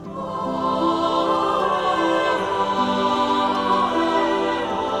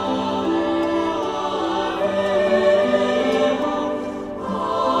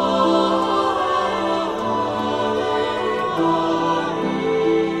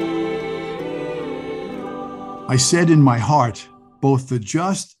I said in my heart, both the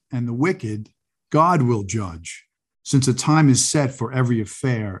just and the wicked God will judge, since a time is set for every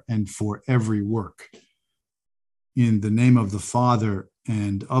affair and for every work. In the name of the Father,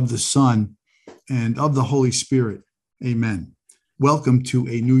 and of the Son, and of the Holy Spirit, amen. Welcome to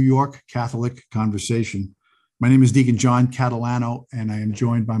a New York Catholic Conversation. My name is Deacon John Catalano, and I am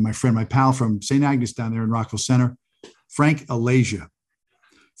joined by my friend, my pal from St. Agnes down there in Rockville Center, Frank Alasia.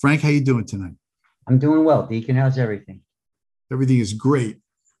 Frank, how you doing tonight? I'm doing well. Deacon, how's everything? Everything is great.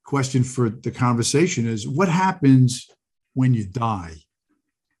 Question for the conversation is, what happens when you die?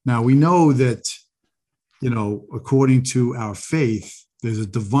 Now, we know that, according to our faith, there's a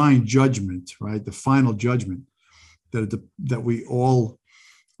divine judgment, right? The final judgment that we all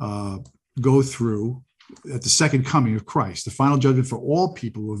go through at the second coming of Christ, the final judgment for all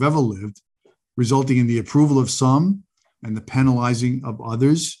people who have ever lived, resulting in the approval of some and the penalizing of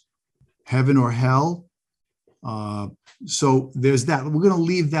others, heaven or hell. So there's that. We're going to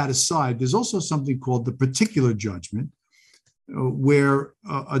leave that aside. There's also something called the particular judgment, where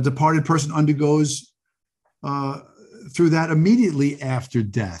a departed person undergoes through that immediately after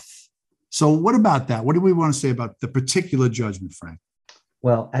death. So what about that? What do we want to say about the particular judgment, Frank?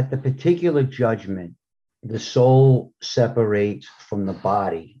 Well, at the particular judgment, the soul separates from the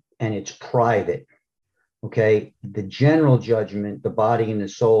body and it's private. Okay. The general judgment, the body and the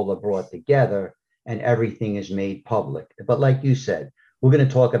soul are brought together and everything is made public. But like you said, we're going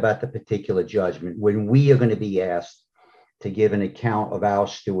to talk about the particular judgment when we are going to be asked to give an account of our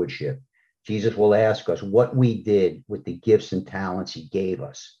stewardship. Jesus will ask us what we did with the gifts and talents he gave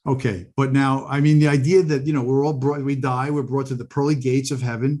us. Okay. But now, the idea that, we're all we die, we're brought to the pearly gates of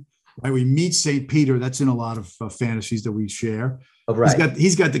heaven, right? We meet St. Peter. That's in a lot of fantasies that we share. Oh, right.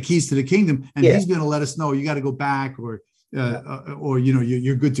 He's got the keys to the kingdom, and he's going to let us know you got to go back, or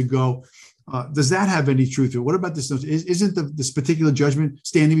you're good to go. Does that have any truth to it? What about this? Isn't this particular judgment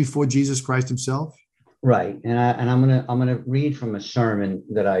standing before Jesus Christ himself? Right. And I'm gonna read from a sermon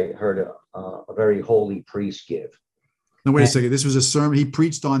that I heard a very holy priest give. Now, wait a second. This was a sermon he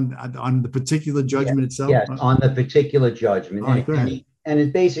preached on the particular judgment itself? Yes, on the particular judgment. All right, and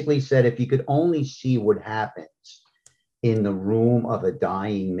it basically said, if you could only see what happens in the room of a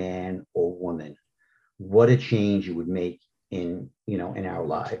dying man or woman, what a change it would make in our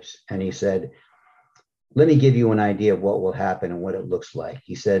lives. And he said, let me give you an idea of what will happen and what it looks like.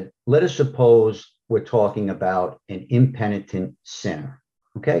 He said, let us suppose we're talking about an impenitent sinner.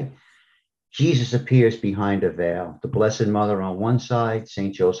 Okay. Jesus appears behind a veil, the Blessed Mother on one side,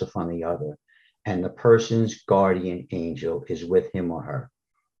 St. Joseph on the other, and the person's guardian angel is with him or her.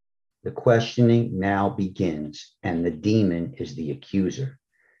 The questioning now begins, and the demon is the accuser,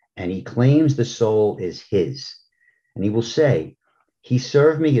 and he claims the soul is his. And he will say, he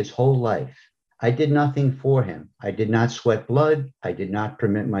served me his whole life. I did nothing for him. I did not sweat blood. I did not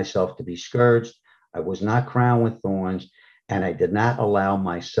permit myself to be scourged. I was not crowned with thorns, and I did not allow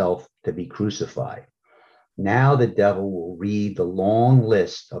myself to be crucified. Now the devil will read the long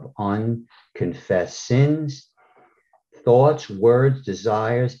list of unconfessed sins, thoughts, words,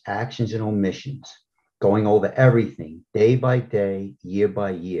 desires, actions, and omissions, going over everything day by day, year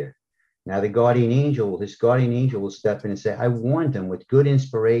by year. Now his guardian angel will step in and say, I warned him with good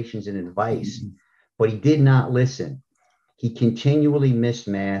inspirations and advice, but he did not listen. He continually missed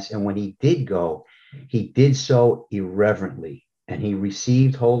Mass, and when he did go, he did so irreverently, and he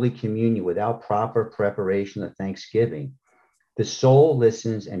received Holy Communion without proper preparation of thanksgiving. The soul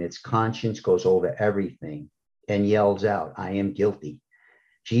listens, and its conscience goes over everything and yells out, I am guilty.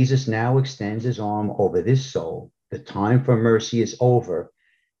 Jesus now extends his arm over this soul. The time for mercy is over,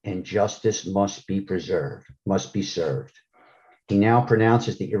 and justice must be served. He now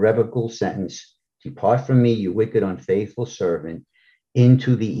pronounces the irrevocable sentence, depart from me, you wicked, unfaithful servant,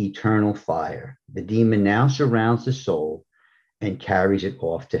 into the eternal fire. The demon now surrounds the soul and carries it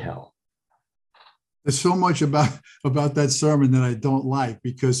off to hell. There's so much about that sermon that I don't like,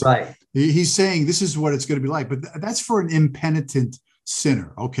 because right. He's saying this is what it's going to be like, but that's for an impenitent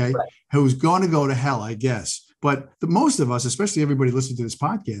sinner, okay, right, who's going to go to hell, I guess. But most of us, especially everybody listening to this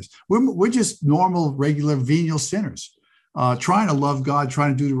podcast, we're just normal, regular, venial sinners, trying to love God,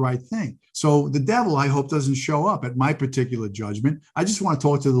 trying to do the right thing. So the devil, I hope, doesn't show up at my particular judgment. I just want to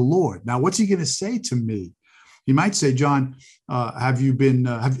talk to the Lord. Now, what's he going to say to me? He might say, John, have you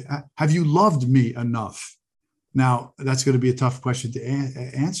loved me enough? Now, that's going to be a tough question to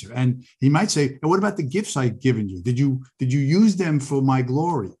answer. And he might say, what about the gifts I've given you? Did you use them for my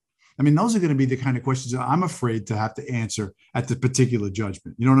glory? Those are going to be the kind of questions that I'm afraid to have to answer at the particular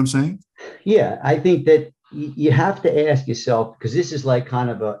judgment. You know what I'm saying? Yeah, I think that you have to ask yourself, because this is like kind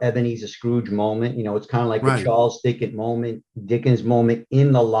of a Ebenezer Scrooge moment. It's kind of like a Right. Charles Dickens moment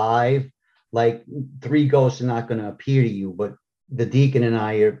in the live. Like, three ghosts are not going to appear to you, but the deacon and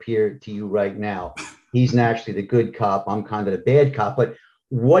I appear to you right now. He's naturally the good cop. I'm kind of the bad cop. But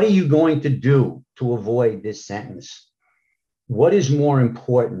what are you going to do to avoid this sentence? What is more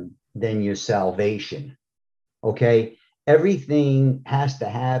important than your salvation? Okay. Everything has to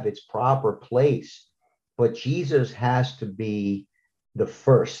have its proper place, but Jesus has to be the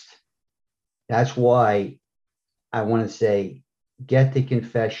first. That's why I want to say, get to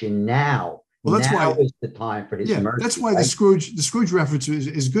confession now. Well, that's Now why. is the time for his Yeah, that's mercy, why right? the Scrooge reference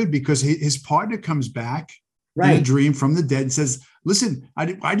is good, because his partner comes back in a Right. dream from the dead and says, listen, I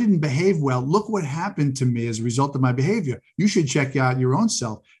didn't behave well. Look what happened to me as a result of my behavior. You should check out your own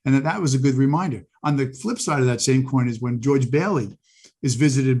self. And that was a good reminder. On the flip side of that same coin is when George Bailey is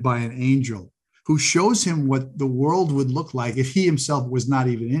visited by an angel who shows him what the world would look like if he himself was not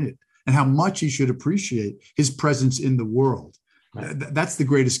even in it, and how much he should appreciate his presence in the world. Right. That's the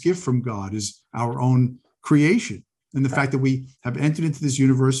greatest gift from God, is our own creation, and the Right. fact that we have entered into this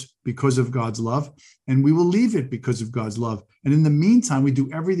universe because of God's love, and we will leave it because of God's love. And in the meantime, we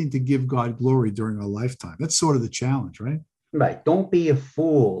do everything to give God glory during our lifetime. That's sort of the challenge, right? Right. Don't be a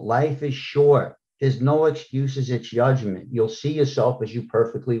fool. Life is short. There's no excuses. It's judgment. You'll see yourself as you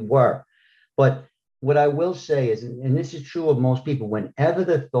perfectly were. But what I will say is, and this is true of most people, whenever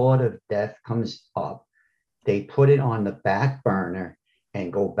the thought of death comes up, they put it on the back burner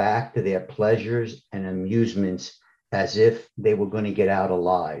and go back to their pleasures and amusements as if they were going to get out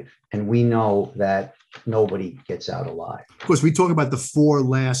alive. And we know that nobody gets out alive. Of course, we talk about the four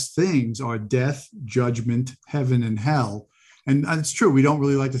last things are death, judgment, heaven, and hell. And it's true, we don't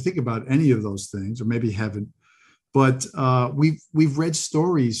really like to think about any of those things, or maybe heaven. But we've read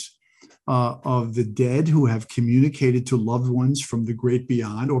stories of the dead who have communicated to loved ones from the great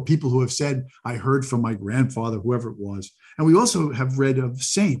beyond, or people who have said, I heard from my grandfather, whoever it was. And we also have read of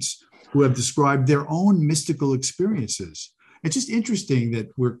saints who have described their own mystical experiences. It's just interesting that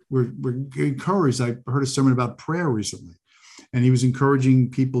we're encouraged. I heard a sermon about prayer recently, and he was encouraging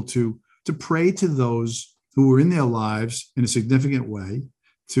people to pray to those who were in their lives in a significant way,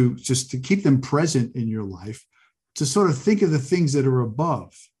 to keep them present in your life, to sort of think of the things that are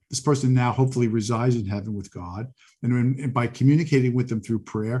above. This person now hopefully resides in heaven with God. And by communicating with them through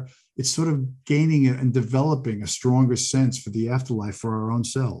prayer, it's sort of gaining and developing a stronger sense for the afterlife for our own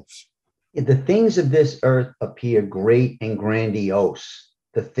selves. The things of this earth appear great and grandiose.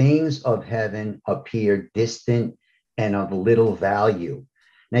 The things of heaven appear distant and of little value.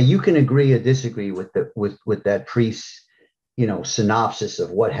 Now, you can agree or disagree with that priest's, synopsis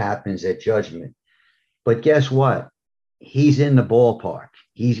of what happens at judgment. But guess what? He's in the ballpark.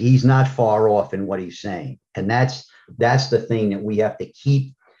 He's not far off in what he's saying. And that's the thing that we have to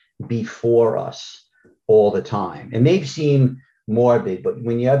keep before us all the time. It may seem morbid, but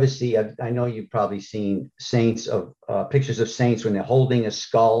when you ever see, I know you've probably seen pictures of saints when they're holding a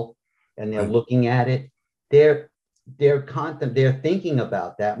skull and they're looking at it. They're thinking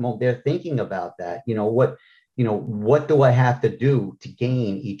about that. They're thinking about that. What do I have to do to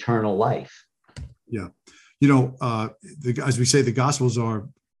gain eternal life? Yeah. As we say, the Gospels are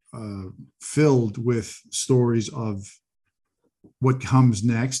filled with stories of what comes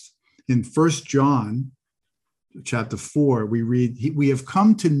next. In 1 John chapter 4, we read, we have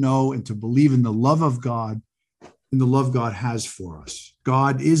come to know and to believe in the love of God, and the love God has for us.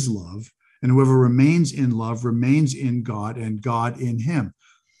 God is love, and whoever remains in love remains in God, and God in him.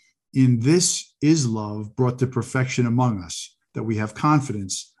 In this is love brought to perfection among us, that we have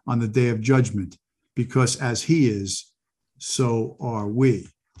confidence on the day of judgment, because as he is, so are we.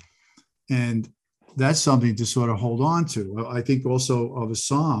 And that's something to sort of hold on to. I think also of a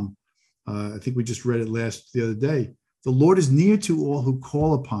psalm. I think we just read it the other day. The Lord is near to all who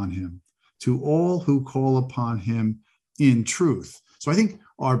call upon him, to all who call upon him in truth. So I think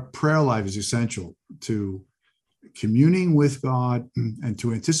our prayer life is essential to communing with God and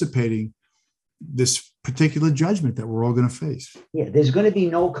to anticipating this particular judgment that we're all going to face. Yeah, there's going to be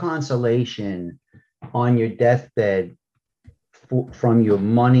no consolation on your deathbed from your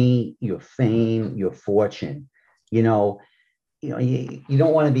money, your fame, your fortune. You don't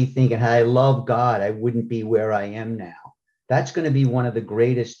want to be thinking, hey, I love God, I wouldn't be where I am now. That's going to be one of the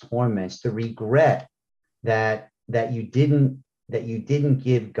greatest torments, to regret that you didn't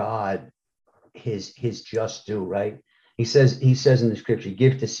give God his just due, right? He says in the scripture,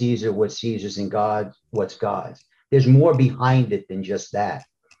 give to Caesar what's Caesar's, and God what's God's. There's more behind it than just that.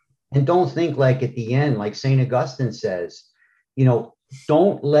 And don't think like at the end, like St. Augustine says,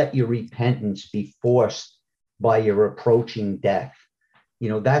 don't let your repentance be forced by your approaching death.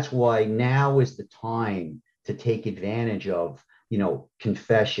 That's why now is the time to take advantage of,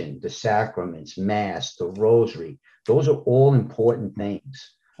 confession, the sacraments, mass, the rosary. Those are all important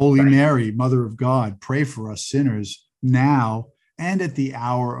things. Holy Mary, Mother of God, pray for us sinners now and at the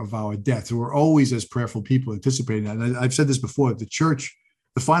hour of our death. So we're always, as prayerful people, anticipating that. And I've said this before, the church,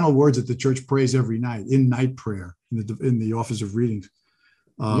 the final words that the church prays every night in night prayer, in the office of readings,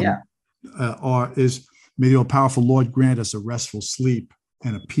 is, may the all-powerful Lord grant us a restful sleep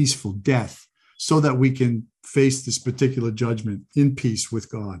and a peaceful death so that we can face this particular judgment in peace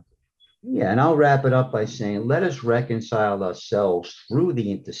with God. Yeah, and I'll wrap it up by saying, let us reconcile ourselves through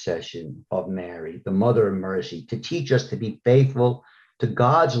the intercession of Mary, the Mother of Mercy, to teach us to be faithful to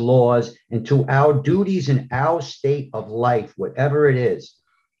God's laws and to our duties in our state of life, whatever it is.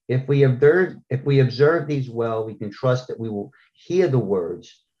 If we observe these well, we can trust that we will hear the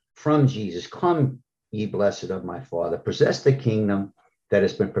words from Jesus, "Come, ye blessed of my Father, possess the kingdom that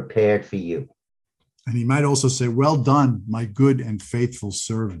has been prepared for you." And he might also say, "Well done, my good and faithful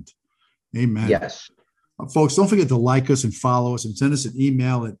servant." Amen. Yes. Folks, don't forget to like us and follow us and send us an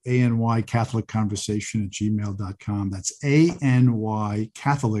email at anycatholicconversation@gmail.com. That's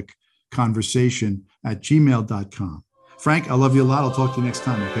anycatholicconversation@gmail.com. Frank, I love you a lot. I'll talk to you next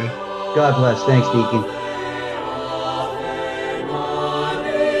time, okay? God bless. Thanks, Deacon.